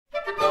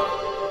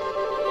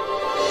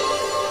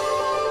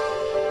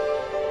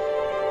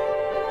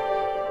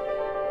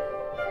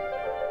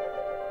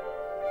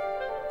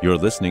You're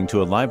listening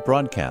to a live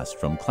broadcast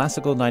from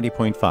Classical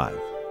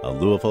 90.5, a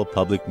Louisville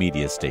public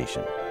media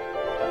station.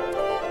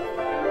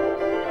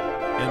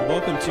 And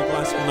welcome to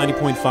Classical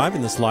 90.5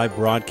 in this live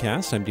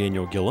broadcast. I'm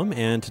Daniel Gillum,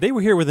 and today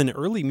we're here with an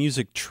early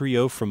music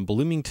trio from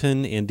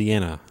Bloomington,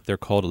 Indiana. They're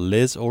called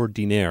Les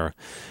Ordinaires.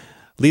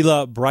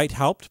 Leela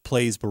Briethaupt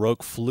plays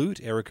Baroque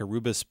Flute, Erica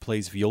Rubis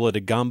plays Viola da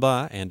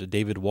Gamba, and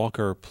David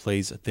Walker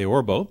plays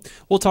Theorbo.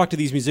 We'll talk to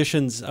these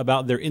musicians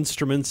about their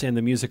instruments and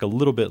the music a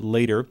little bit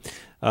later,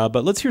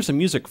 but let's hear some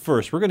music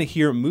first. We're going to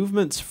hear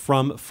movements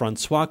from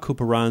François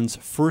Couperin's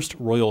First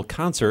Royal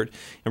Concert,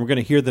 and we're going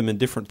to hear them in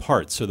different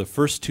parts. So the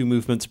first two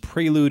movements,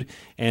 Prelude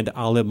and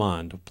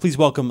Allemande. Please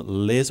welcome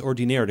Les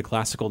Ordinaires to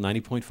Classical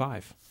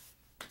 90.5.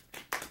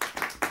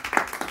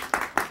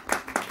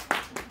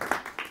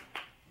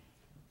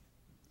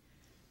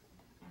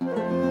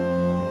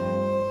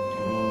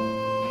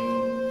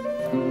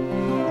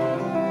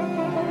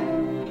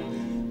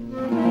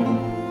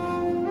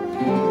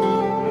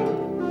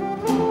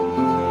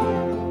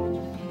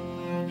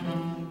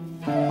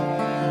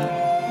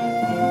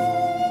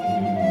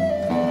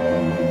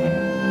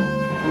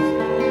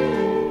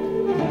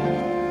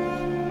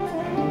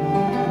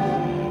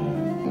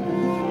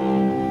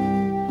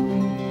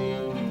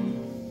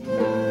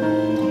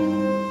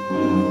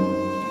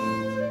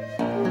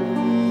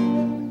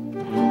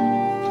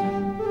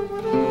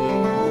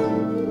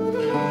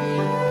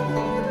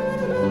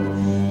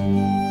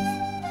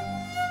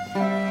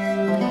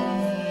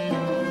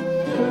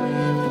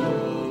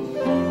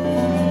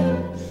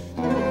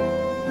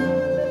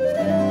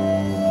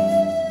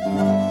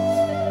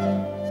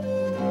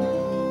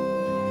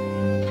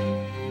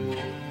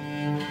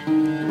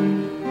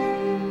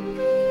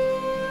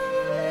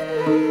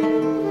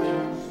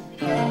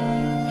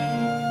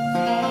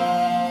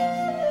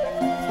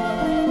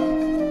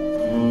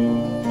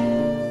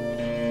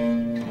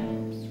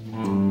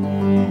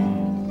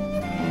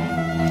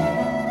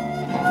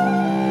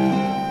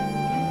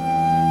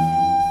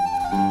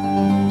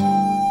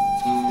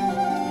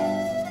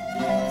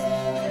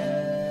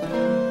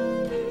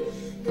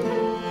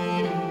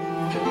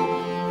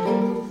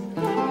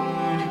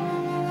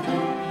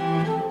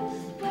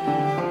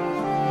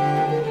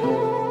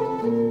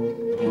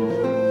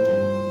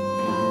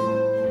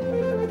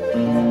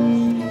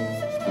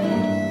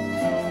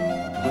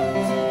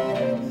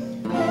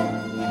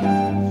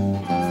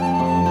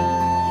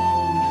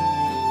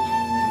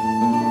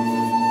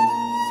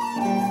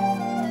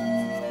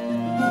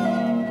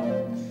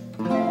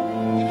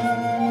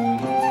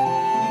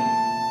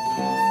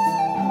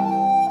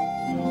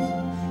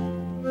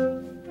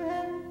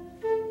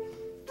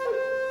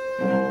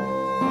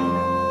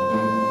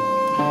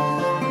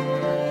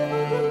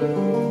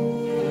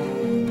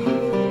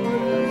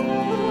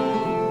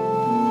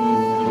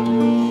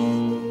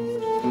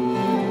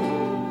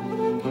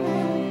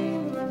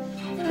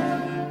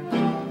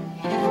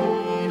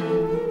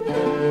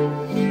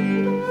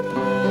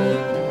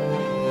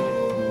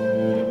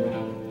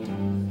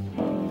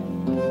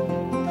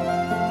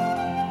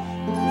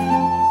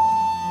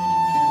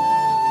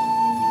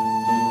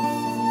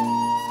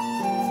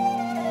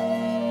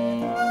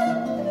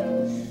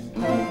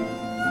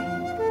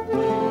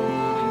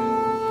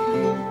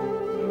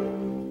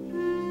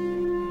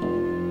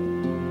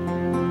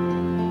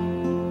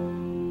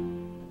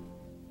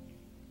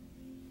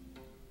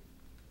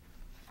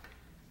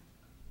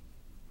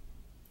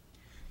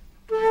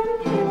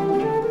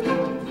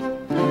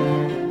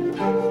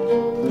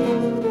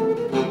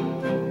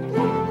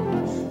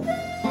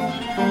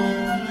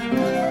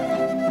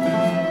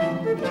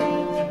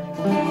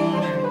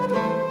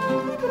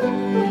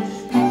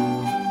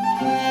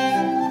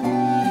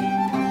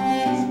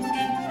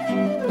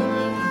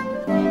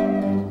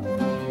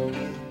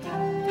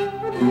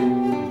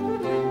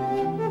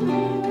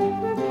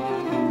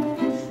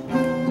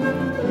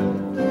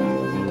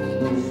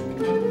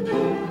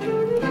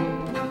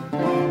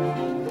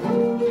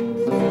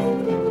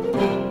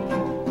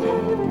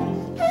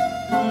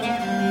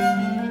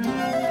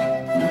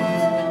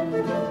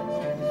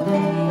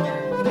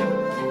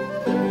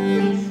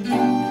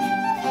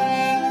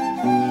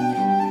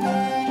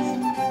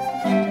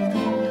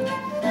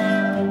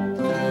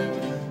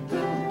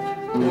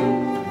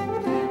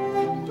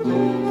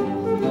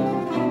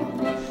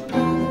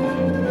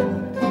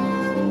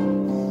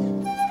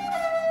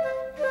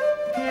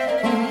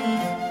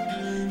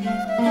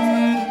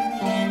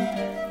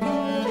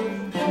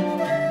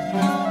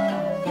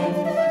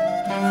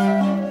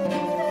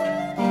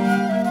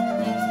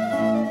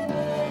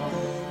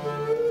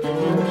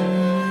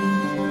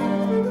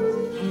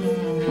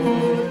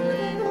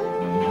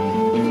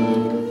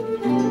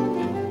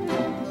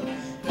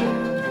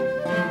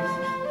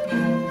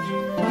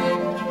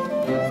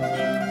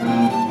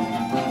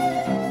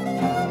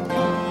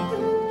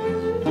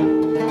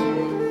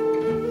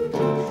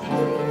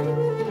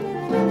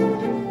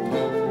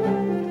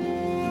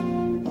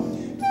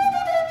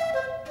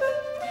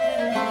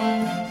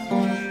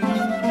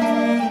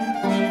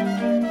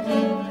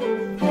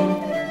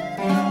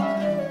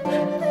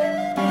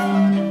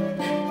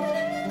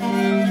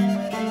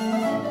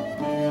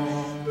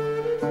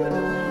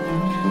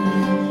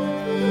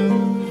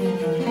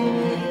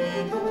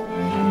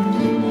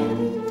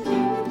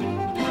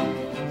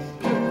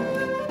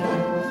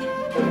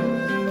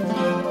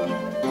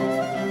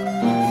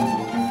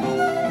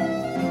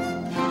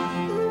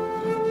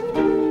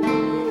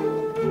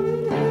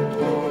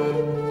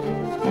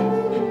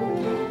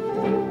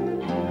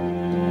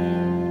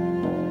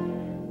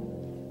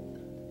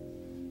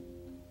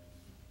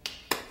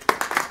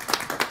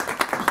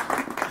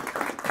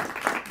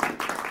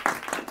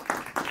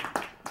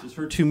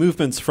 heard two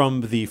movements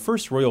from the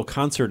first royal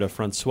concert of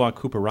François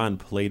Couperin,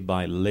 played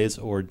by Les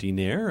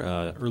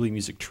Ordinaires, early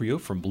music trio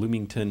from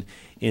Bloomington,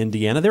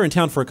 Indiana. They're in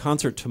town for a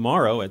concert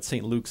tomorrow at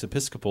St. Luke's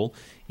Episcopal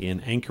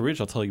in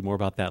Anchorage. I'll tell you more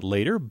about that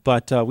later.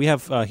 But we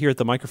have here at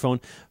the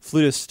microphone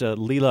flutist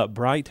Leela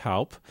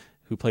Briethaupt,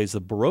 who plays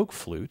the Baroque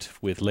Flute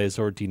with Les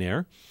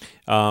Ordinaires.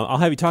 I'll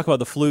have you talk about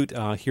the flute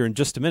here in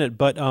just a minute,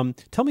 but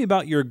tell me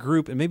about your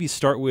group, and maybe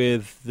start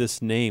with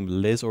this name,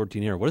 Les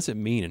Ordinaires. What does it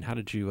mean, and how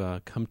did you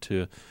come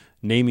to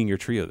naming your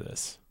trio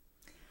this?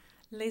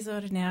 Les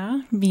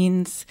Ordinaires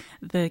means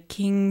the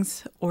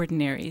king's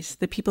ordinaries,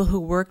 the people who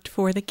worked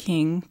for the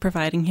king,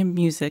 providing him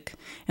music,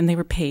 and they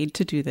were paid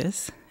to do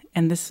this.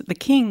 And the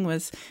king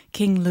was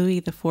King Louis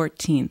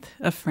XIV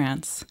of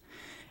France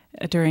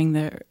during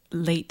the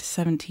late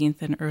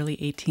 17th and early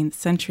 18th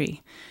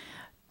century.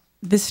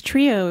 This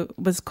trio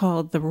was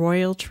called the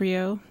Royal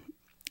Trio,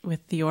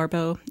 with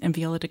Theorbo and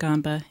Viola da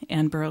Gamba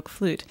and Baroque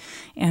Flute.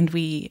 And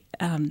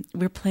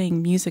we're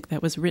playing music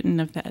that was written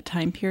of that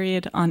time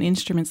period on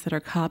instruments that are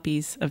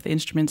copies of the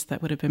instruments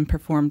that would have been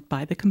performed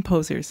by the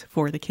composers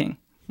for the king.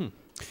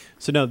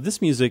 So now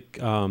this music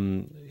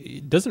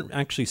it doesn't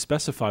actually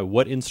specify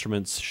what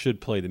instruments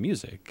should play the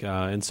music.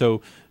 And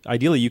so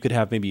ideally you could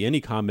have maybe any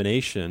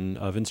combination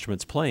of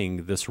instruments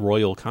playing this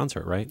royal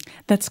concert, right?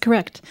 That's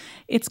correct.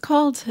 It's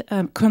called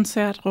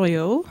Concert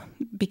Royal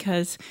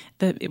because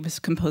it was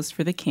composed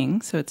for the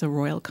king, so it's a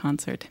royal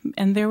concert.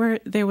 And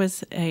there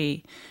was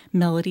a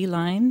melody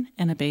line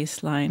and a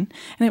bass line,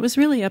 and it was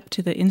really up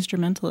to the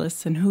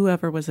instrumentalists and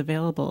whoever was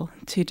available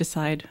to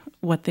decide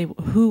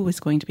who was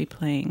going to be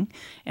playing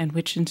and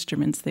which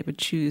instruments they would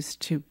choose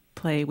to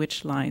play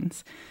which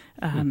lines.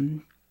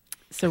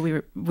 So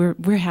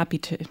we're happy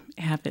to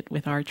have it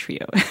with our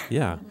trio.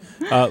 Yeah.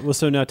 Well,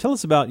 so now tell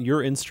us about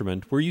your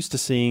instrument. We're used to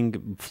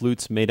seeing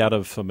flutes made out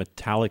of a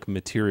metallic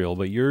material,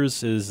 but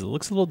yours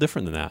looks a little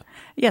different than that.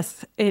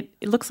 Yes, it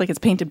looks like it's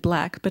painted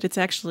black, but it's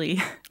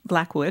actually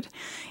black wood.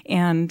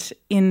 And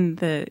in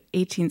the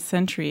 18th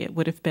century, it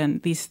would have been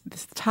this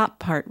top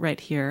part right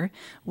here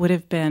would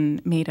have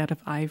been made out of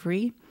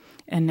ivory.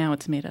 And now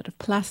it's made out of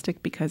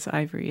plastic because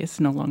ivory is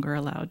no longer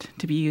allowed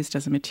to be used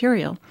as a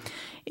material.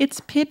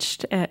 It's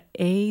pitched at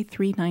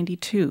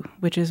A392,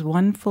 which is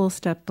one full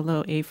step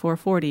below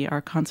A440,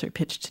 our concert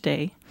pitch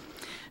today.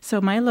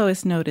 So my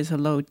lowest note is a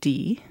low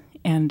D,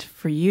 and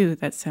for you,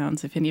 that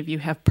sounds, if any of you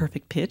have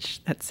perfect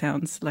pitch, that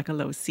sounds like a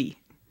low C.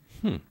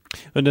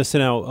 And so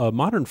now, a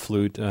modern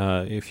flute,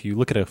 if you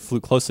look at a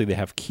flute closely, they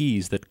have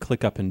keys that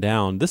click up and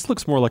down. This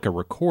looks more like a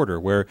recorder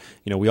where,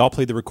 we all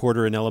played the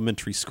recorder in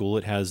elementary school.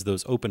 It has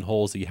those open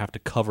holes that you have to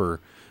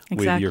cover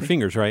with your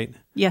fingers, right?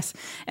 Yes.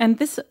 And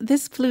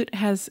this flute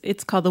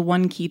it's called the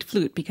one-keyed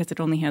flute because it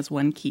only has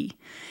one key.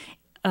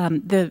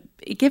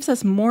 It gives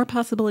us more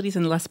possibilities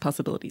and less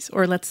possibilities,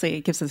 or let's say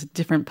it gives us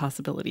different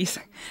possibilities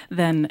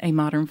than a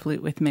modern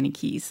flute with many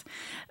keys.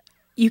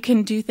 You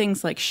can do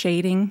things like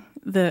shading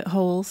the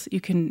holes. You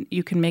can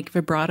make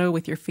vibrato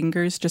with your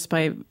fingers just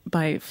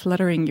by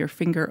fluttering your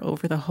finger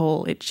over the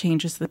hole. It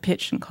changes the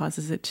pitch and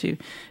causes it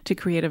to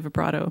create a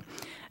vibrato.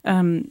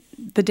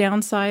 The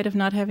downside of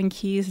not having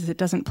keys is it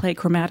doesn't play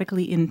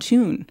chromatically in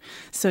tune.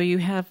 So you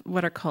have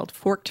what are called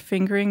forked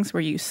fingerings,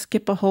 where you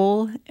skip a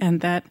hole,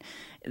 and that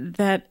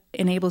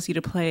enables you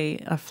to play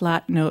a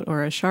flat note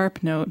or a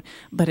sharp note,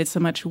 but it's a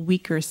much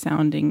weaker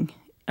sounding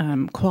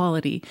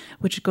quality,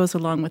 which goes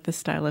along with the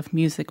style of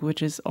music,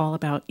 which is all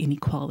about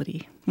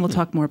inequality. We'll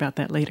talk more about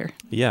that later.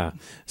 Yeah.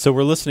 So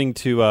we're listening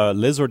to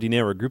Les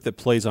Ordinaires, a group that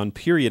plays on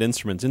period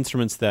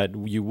instruments that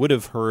you would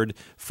have heard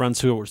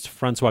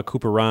François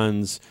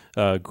Couperin's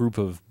group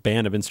of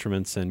band of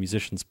instruments and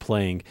musicians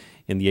playing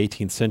in the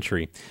 18th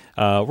century.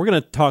 We're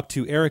going to talk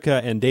to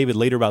Erica and David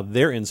later about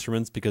their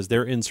instruments because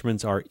their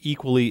instruments are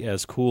equally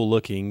as cool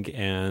looking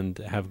and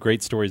have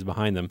great stories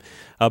behind them.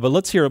 But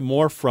let's hear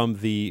more from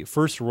the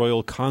first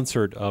royal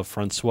concert of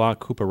François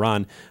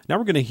Couperin. Now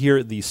we're going to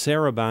hear the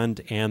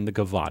sarabande and the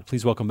gavotte.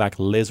 Please welcome back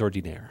Les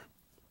Ordinaires.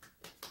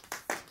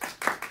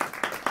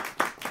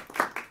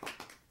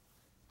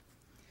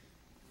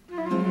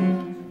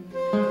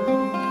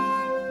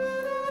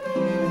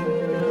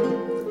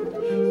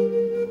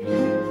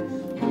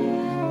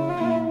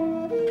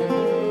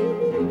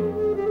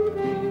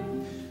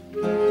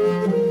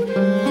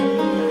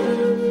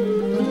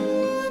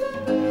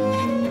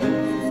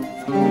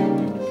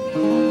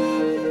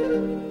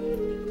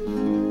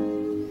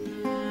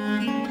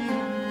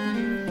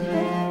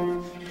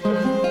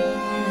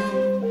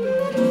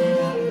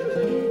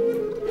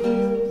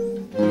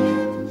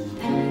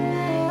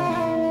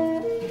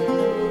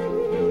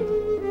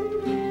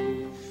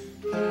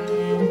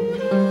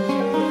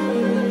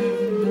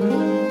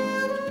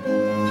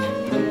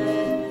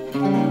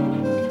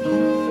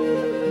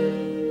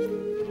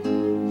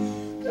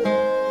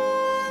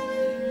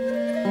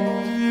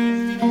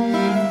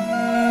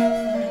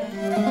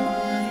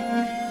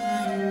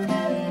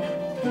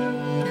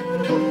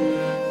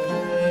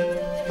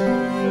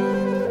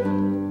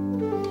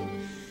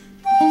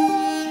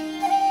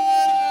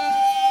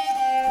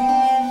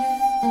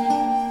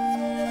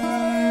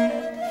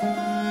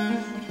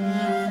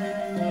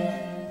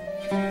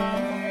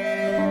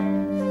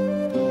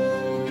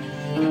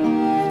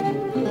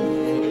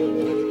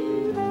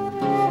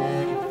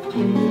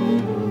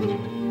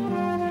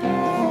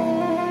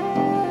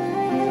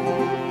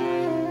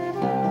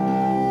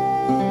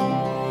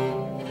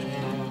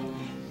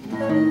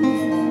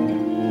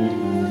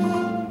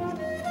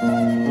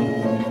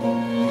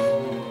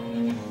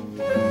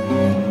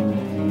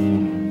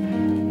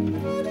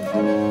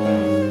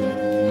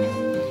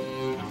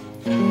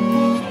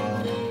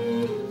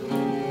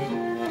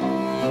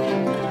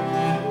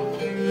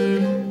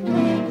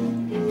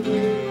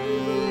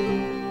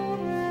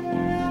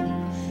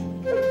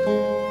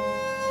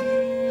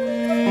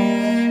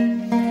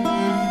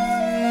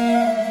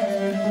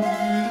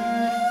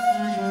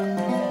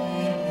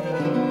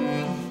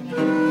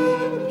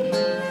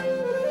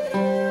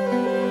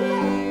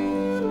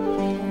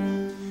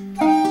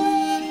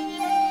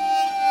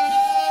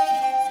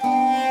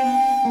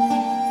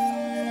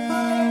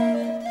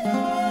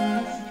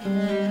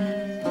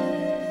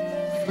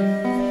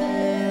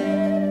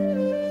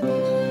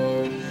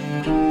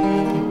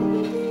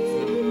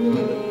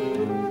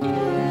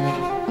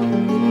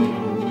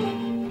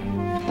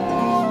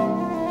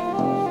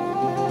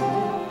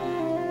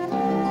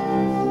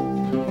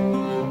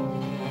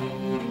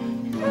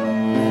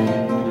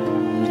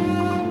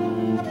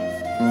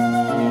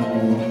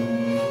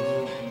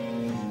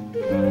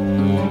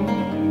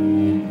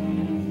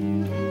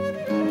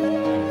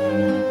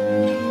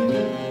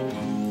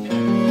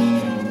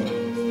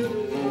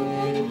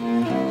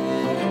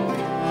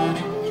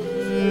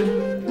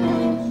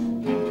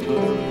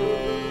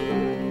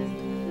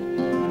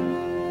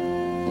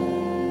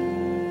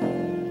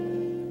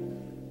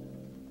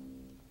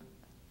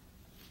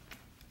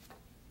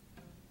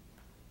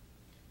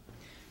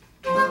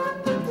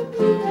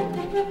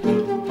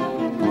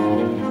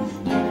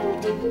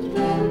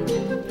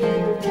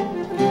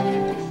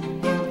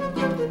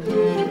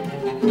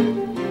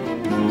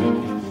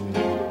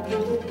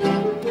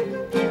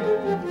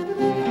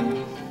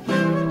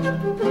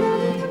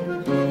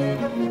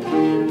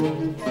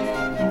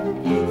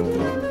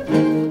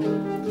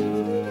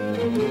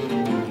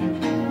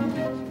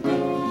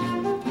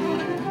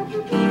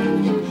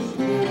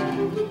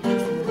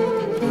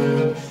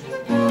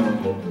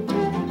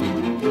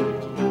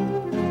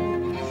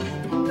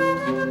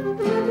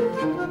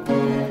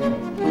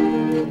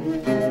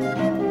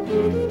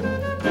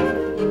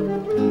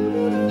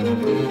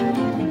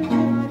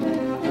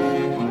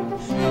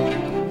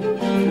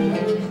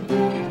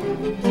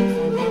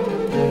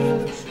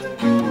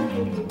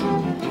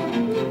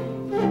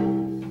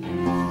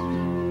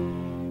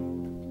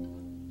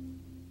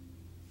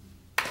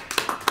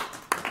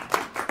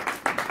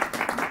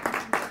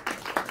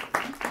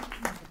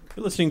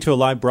 You're listening to a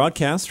live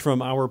broadcast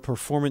from our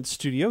performance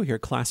studio here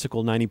at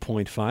Classical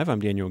 90.5. I'm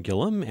Daniel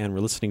Gillam, and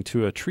we're listening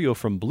to a trio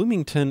from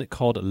Bloomington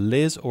called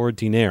Les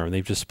Ordinaires. And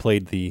they've just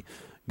played the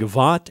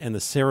gavotte and the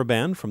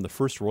sarabande from the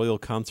first royal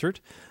concert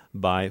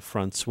by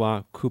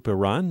François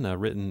Couperin,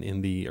 written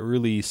in the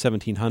early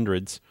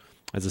 1700s.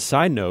 As a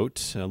side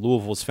note,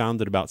 Louisville was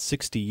founded about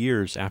 60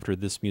 years after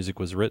this music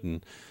was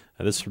written.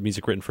 This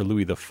music written for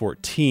Louis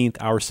XIV,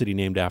 our city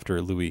named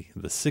after Louis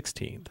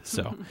XVI.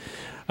 So,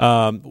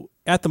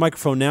 at the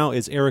microphone now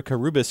is Erica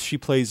Rubis. She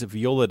plays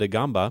Viola da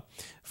Gamba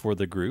for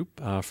the group.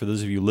 For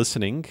those of you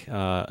listening,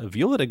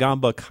 Viola da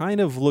Gamba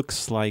kind of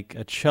looks like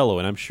a cello,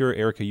 and I'm sure,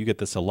 Erica, you get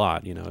this a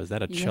lot. You know, is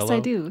that a cello? Yes, I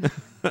do.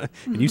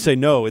 And you say,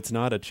 no, it's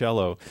not a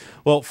cello.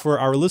 Well, for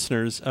our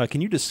listeners,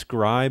 can you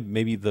describe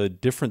maybe the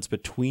difference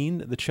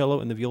between the cello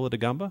and the Viola da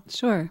Gamba?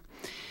 Sure.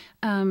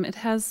 It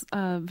has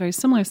a very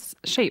similar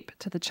shape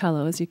to the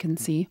cello, as you can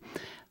see,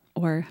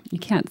 or you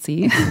can't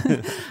see.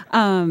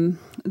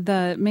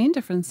 The main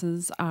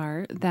differences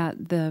are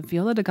that the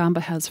Viola da Gamba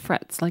has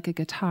frets like a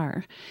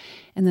guitar,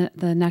 and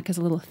the neck is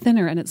a little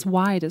thinner and it's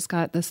wide. It's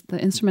got this.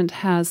 The instrument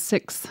has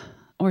 6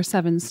 or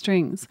 7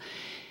 strings,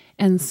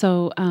 and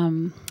so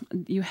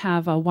you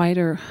have a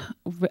wider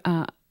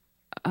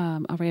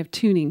array of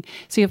tuning.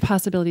 So you have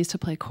possibilities to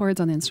play chords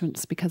on the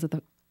instruments because of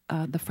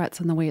the frets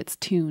and the way it's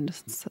tuned.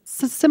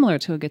 Similar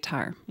to a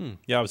guitar.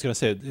 Yeah, I was going to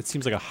say, it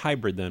seems like a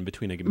hybrid then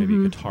between maybe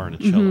a guitar and a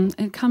cello.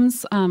 It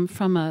comes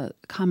from a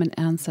common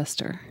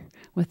ancestor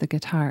with the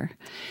guitar.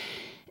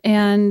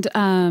 And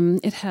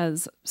it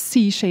has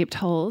C-shaped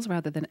holes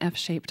rather than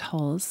F-shaped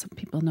holes.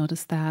 People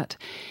notice that.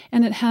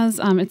 And it has,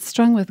 it's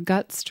strung with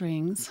gut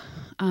strings.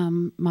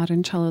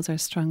 Modern cellos are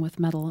strung with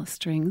metal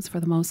strings for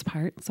the most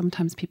part.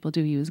 Sometimes people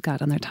do use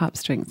gut on their top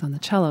strings on the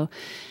cello.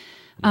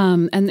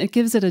 And it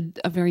gives it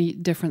a very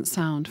different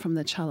sound from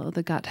the cello.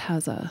 The gut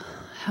has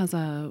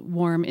a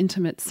warm,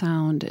 intimate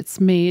sound. It's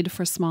made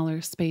for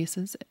smaller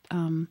spaces.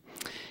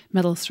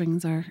 Metal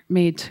strings are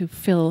made to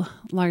fill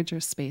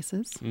larger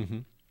spaces. Mm-hmm.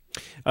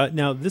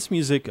 Now, this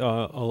music,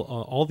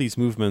 all these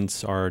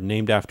movements are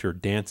named after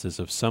dances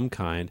of some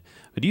kind.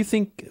 But do you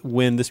think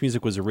when this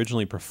music was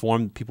originally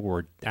performed, people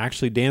were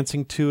actually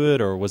dancing to it,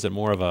 or was it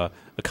more of a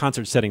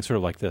concert setting sort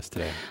of like this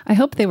today? I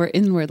hope they were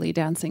inwardly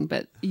dancing,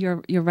 but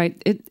you're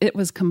right. It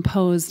was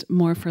composed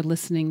more for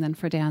listening than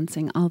for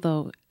dancing,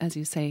 although, as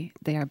you say,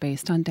 they are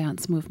based on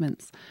dance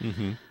movements.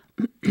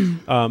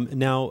 Mm-hmm.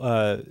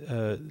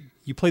 Now,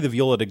 you play the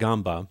Viola da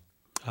Gamba.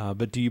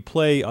 But do you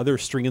play other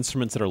string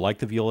instruments that are like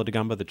the Viola da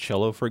Gamba, the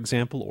cello, for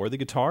example, or the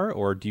guitar,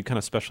 or do you kind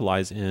of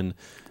specialize in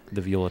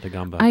the Viola da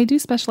Gamba? I do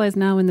specialize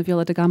now in the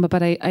Viola da Gamba,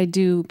 but I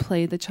do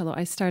play the cello.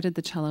 I started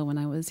the cello when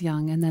I was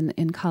young, and then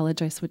in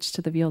college I switched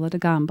to the Viola da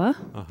Gamba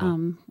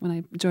when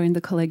I joined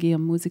the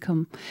Collegium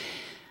Musicum.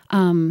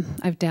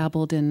 I've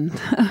dabbled in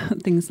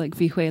things like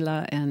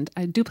vihuela, and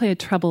I do play a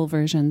treble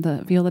version.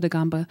 The Viola da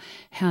Gamba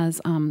has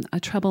a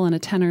treble and a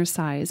tenor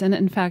size. And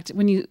in fact,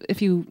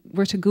 if you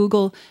were to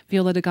Google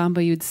Viola da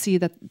Gamba, you'd see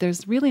that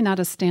there's really not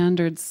a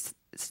standard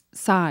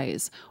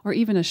size or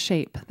even a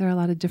shape. There are a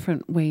lot of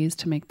different ways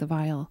to make the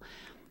viol.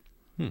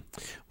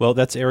 Well,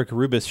 that's Erica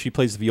Rubis. She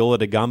plays Viola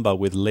da Gamba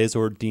with Les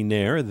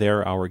Ordinaires.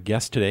 They're our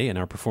guest today in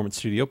our performance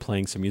studio,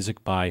 playing some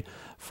music by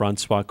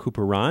François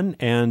Couperin.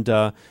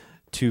 And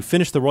to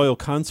finish the royal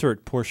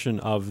concert portion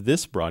of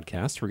this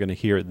broadcast, we're going to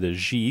hear the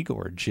gigue,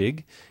 or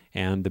jig,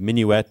 and the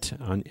minuet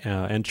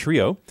and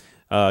trio.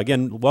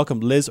 Again, welcome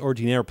Les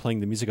Ordinaires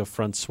playing the music of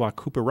François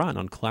Couperin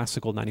on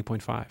Classical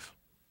 90.5.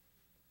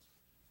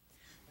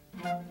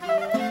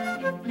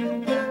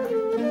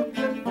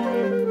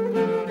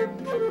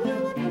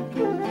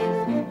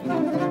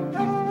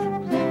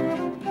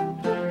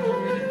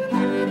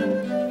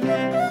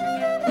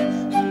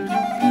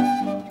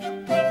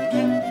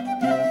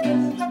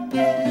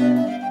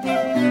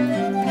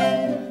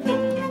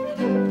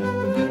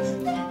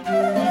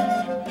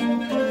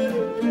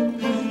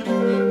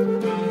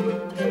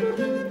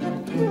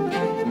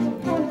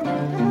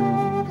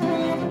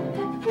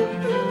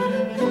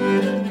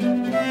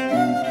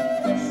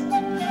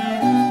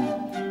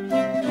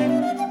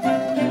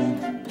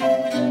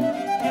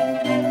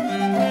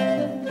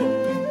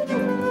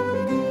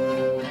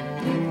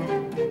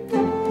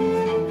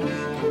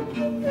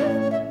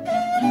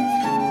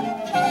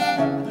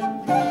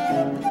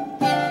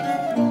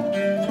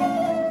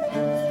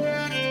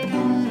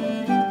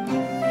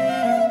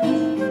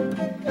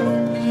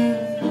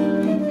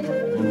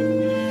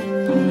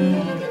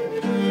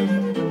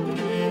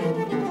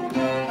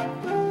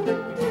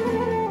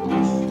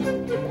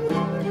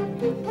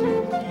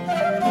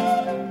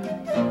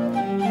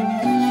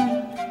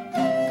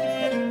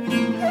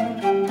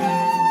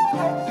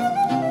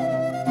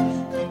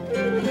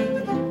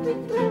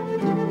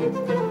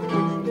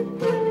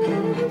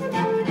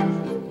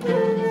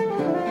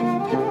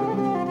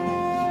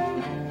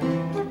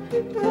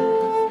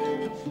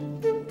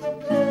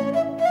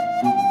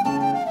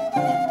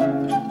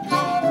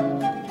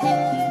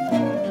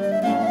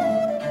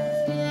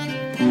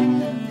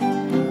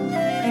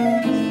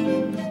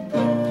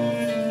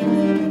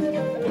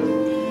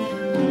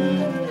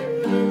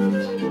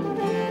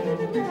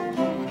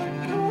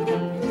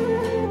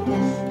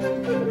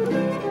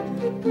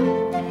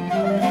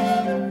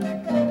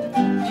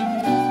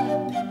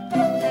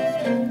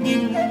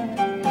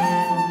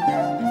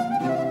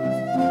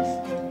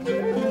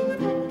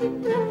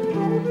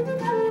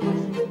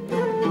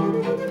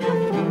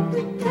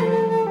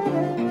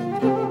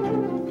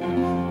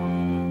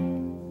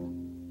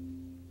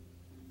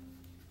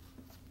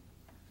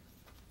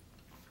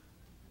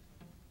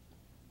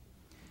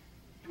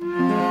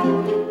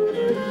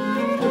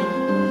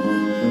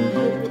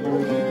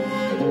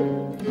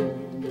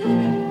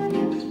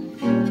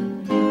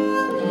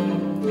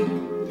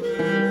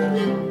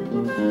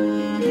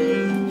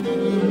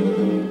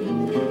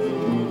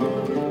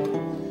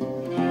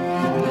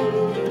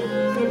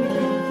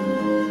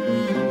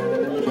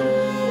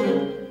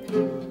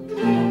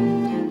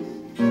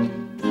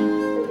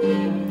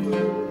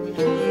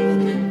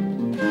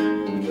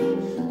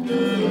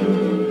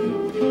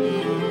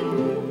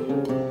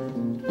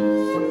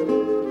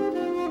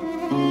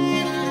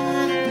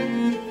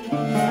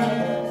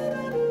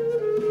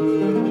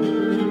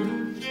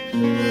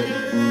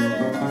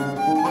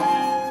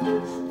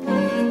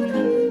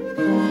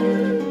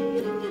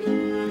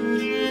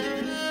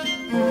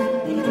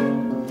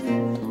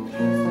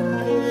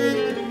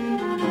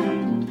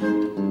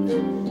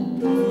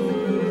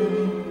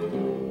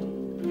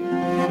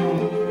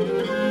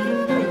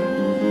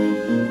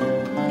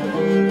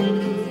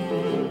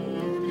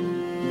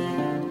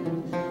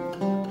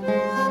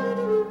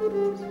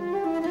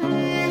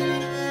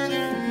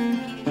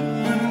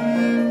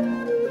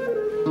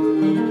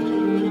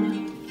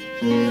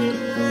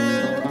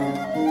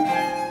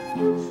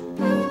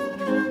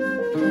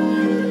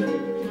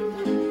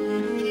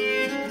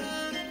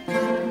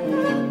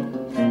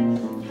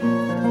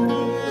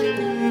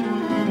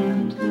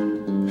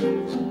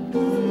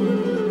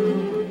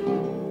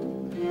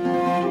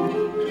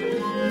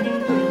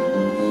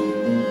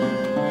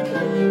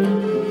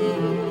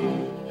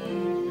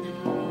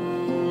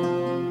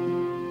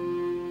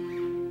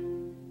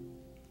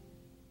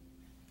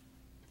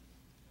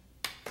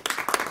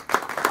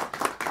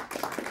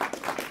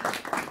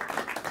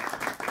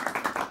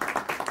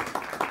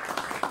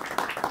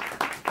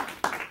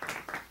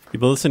 You've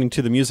been listening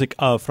to the music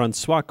of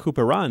François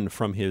Couperin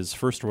from his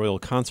first royal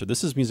concert.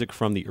 This is music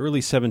from the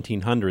early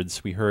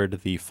 1700s. We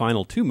heard the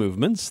final two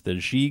movements, the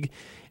gigue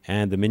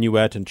and the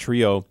minuet and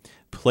trio,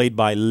 played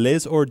by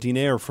Les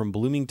Ordinaires from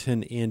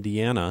Bloomington,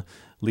 Indiana.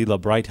 Leela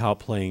Briethaupt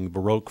playing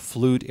Baroque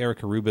Flute,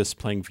 Erica Rubis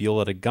playing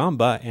Viola da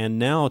Gamba, and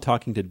now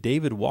talking to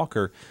David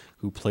Walker,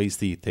 who plays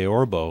the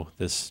Theorbo,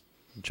 this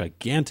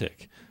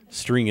gigantic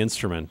string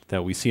instrument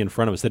that we see in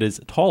front of us that is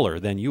taller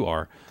than you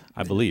are,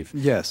 I believe.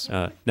 Yes.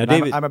 Now,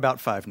 David, I'm about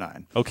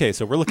 5'9". Okay,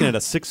 so we're looking at a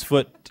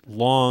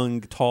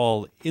 6-foot-long,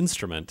 tall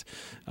instrument.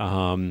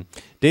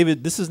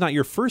 David, this is not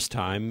your first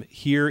time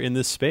here in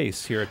this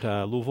space, here at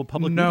Louisville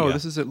Public Media. No,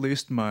 this is at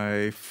least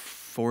my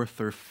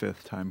fourth or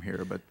fifth time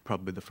here, but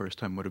probably the first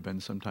time would have been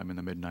sometime in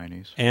the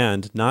mid-'90s.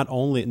 And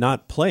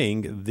not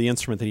playing the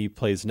instrument that he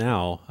plays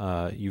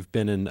now, you've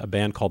been in a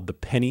band called the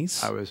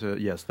Pennies. I was,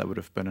 yes, that would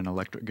have been an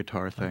electric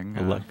guitar thing.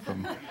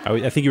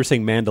 I think you were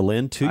saying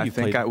mandolin, too? I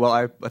think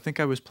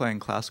I was playing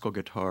classical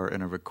guitar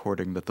in a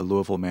recording that the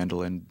Louisville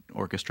Mandolin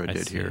Orchestra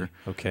did here.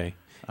 Okay.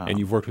 And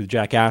you've worked with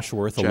Jack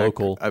Ashworth, a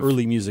local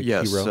early music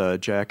hero. Yes,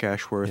 Jack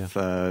Ashworth,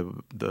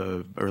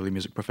 the early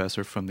music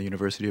professor from the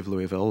University of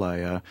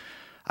Louisville.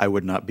 I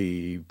would not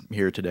be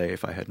here today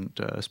if I hadn't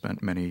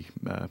spent many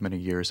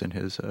years in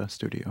his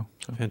studio.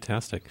 So.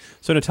 Fantastic.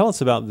 So now tell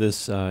us about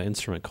this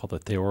instrument called the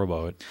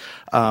Theorbo.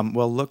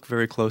 Well, look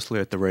very closely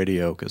at the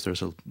radio because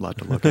there's a lot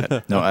to look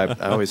at. No, I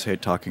always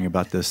hate talking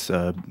about this,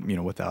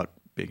 without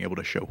being able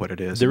to show what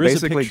it is. There is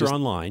basically a picture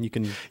online. You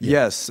can.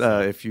 Yes,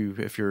 if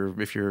you're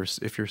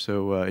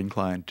so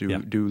inclined,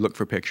 do look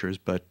for pictures.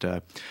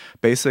 But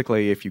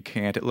basically, if you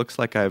can't, it looks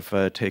like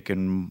I've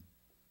taken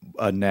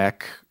a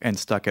neck and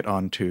stuck it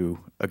onto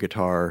a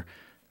guitar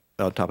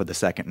on top of the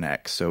second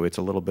neck. So it's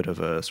a little bit of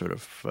a sort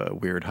of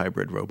weird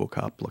hybrid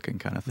RoboCop looking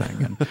kind of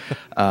thing.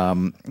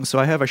 And so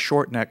I have a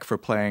short neck for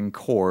playing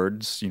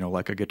chords,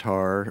 like a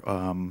guitar,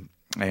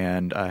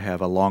 and I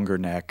have a longer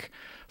neck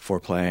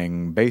for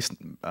playing bass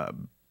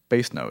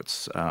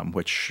notes,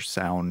 which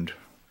sound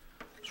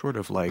sort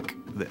of like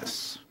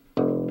this.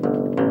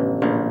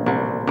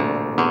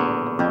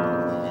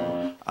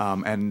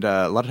 And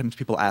a lot of times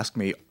people ask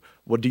me,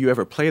 well, do you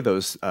ever play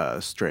those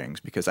strings?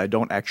 Because I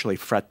don't actually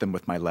fret them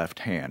with my left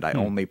hand. I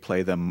only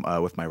play them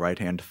with my right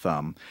hand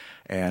thumb,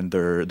 and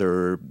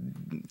they're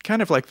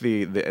kind of like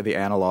the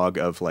analog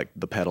of like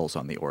the pedals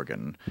on the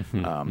organ.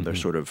 They're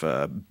sort of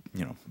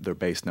they're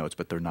bass notes,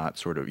 but they're not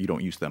sort of, you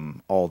don't use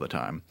them all the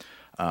time,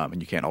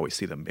 and you can't always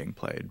see them being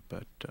played.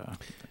 But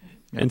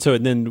and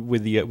then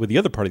with the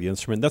other part of the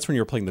instrument, that's when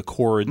you're playing the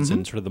chords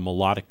and sort of the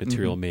melodic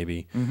material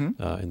maybe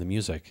in the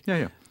music.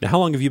 Yeah. Now, how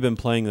long have you been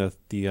playing the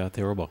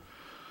Theorbo?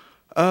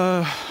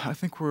 I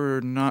think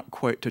we're not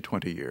quite to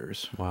 20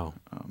 years. Wow.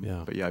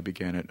 But I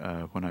began it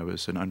when I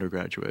was an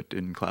undergraduate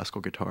in classical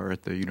guitar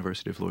at the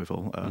University of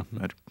Louisville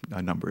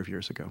a number of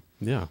years ago.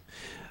 Yeah.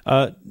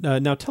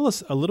 Now tell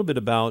us a little bit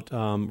about,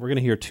 we're going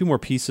to hear two more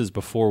pieces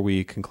before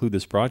we conclude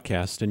this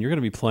broadcast, and you're going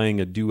to be playing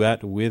a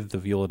duet with the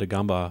Viola da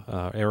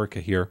Gamba,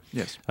 Erica here.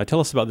 Yes. Tell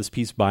us about this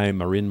piece by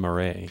Marin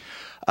Marais.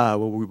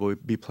 Well, we will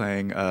be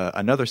playing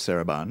another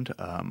sarabande,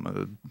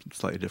 a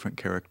slightly different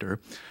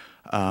character.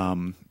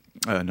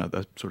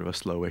 Another sort of a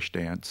slowish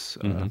dance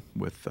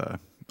with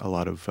a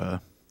lot of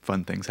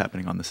fun things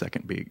happening on the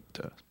second beat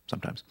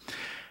sometimes.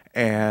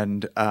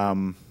 And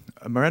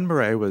Marin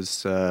Marais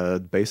was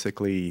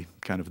basically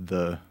kind of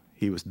the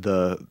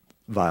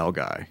viol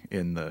guy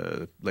in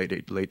the late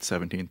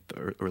 17th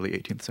or early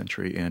 18th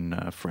century in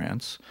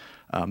France.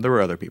 There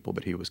were other people,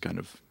 but he was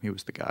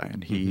the guy.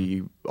 And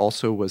he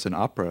also was an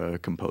opera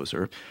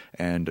composer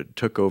and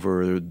took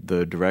over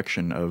the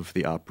direction of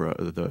the opera,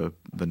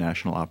 the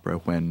National Opera,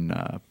 when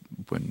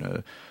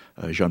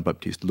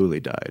Jean-Baptiste Lully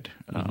died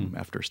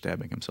after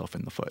stabbing himself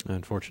in the foot.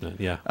 Unfortunate,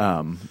 yeah.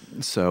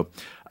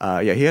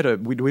 He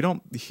had we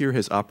don't hear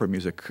his opera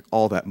music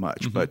all that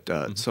much, but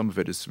some of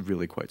it is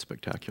really quite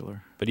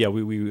spectacular. But yeah,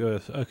 we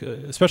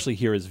especially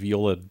here as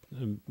Viola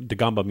da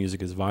Gamba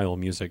music is viol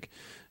music.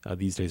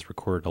 These days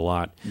recorded a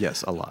lot.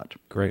 Yes, a lot.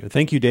 Great.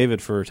 Thank you,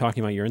 David, for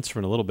talking about your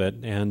instrument a little bit.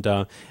 And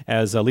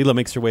as Leela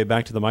makes her way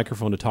back to the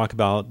microphone to talk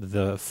about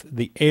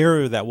the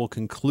air that will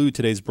conclude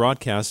today's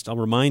broadcast, I'll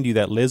remind you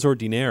that Les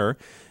Ordinaires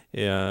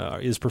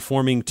is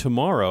performing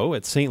tomorrow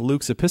at St.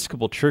 Luke's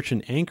Episcopal Church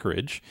in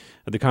Anchorage.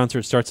 The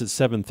concert starts at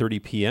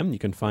 7:30 p.m. You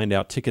can find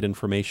out ticket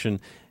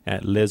information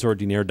at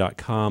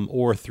lesordinaires.com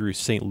or through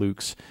St.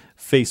 Luke's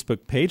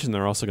Facebook page, and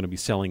they're also going to be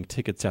selling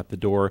tickets at the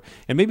door.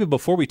 And maybe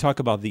before we talk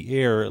about the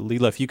air,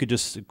 Leela, if you could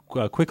just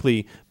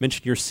quickly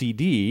mention your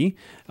CD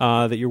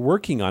that you're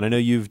working on. I know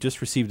you've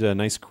just received a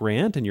nice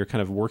grant, and you're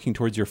kind of working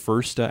towards your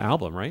first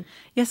album, right?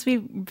 Yes,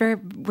 we're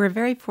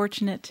very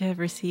fortunate to have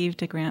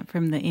received a grant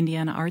from the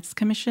Indiana Arts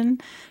Commission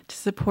to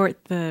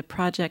support the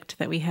project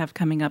that we have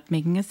coming up,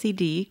 making a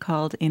CD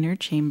called Inner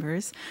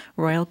Chambers,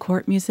 Royal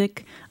Court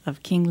Music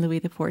of King Louis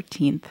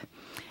XIV.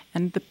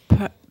 And the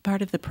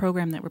part of the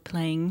program that we're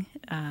playing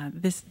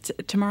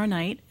tomorrow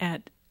night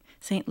at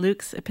St.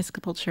 Luke's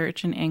Episcopal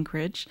Church in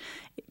Anchorage.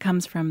 It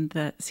comes from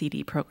the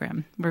CD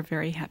program. We're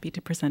very happy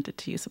to present it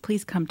to you, so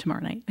please come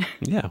tomorrow night.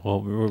 Yeah,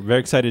 well, we're very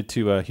excited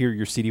to hear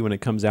your CD when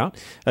it comes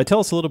out. Tell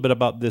us a little bit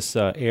about this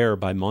air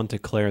by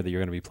Montéclair that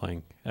you're going to be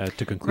playing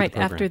to conclude the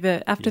program.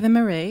 Right, after the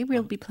Marais,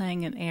 we'll be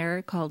playing an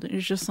air called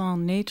Je sens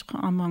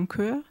naître en mon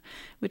cœur,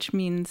 which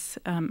means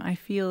I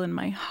feel in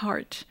my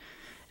heart.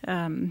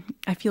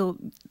 I feel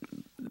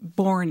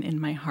born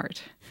in my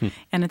heart.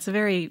 And it's a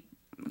very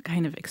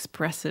kind of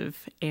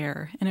expressive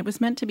air. And it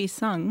was meant to be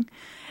sung.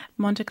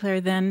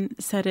 Montéclair then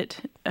said it,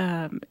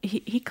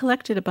 he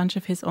collected a bunch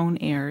of his own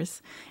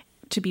airs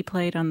to be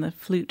played on the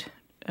flute,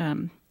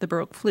 the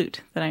Baroque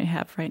flute that I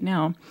have right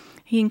now.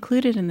 He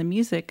included in the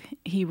music,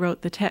 he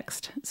wrote the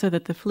text so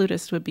that the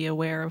flutist would be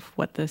aware of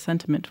what the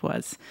sentiment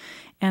was.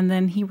 And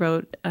then he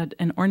wrote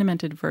an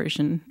ornamented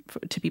version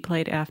to be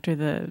played after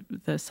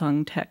the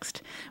sung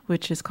text,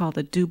 which is called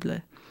a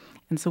double.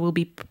 And so we'll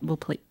be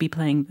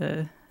playing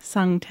the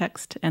sung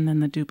text and then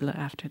the double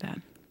after that.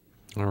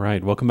 All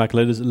right. Welcome back.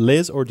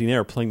 Les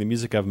Ordinaires, playing the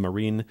music of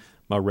Marin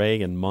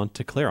Marais and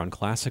Montéclair on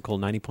Classical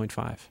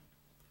 90.5.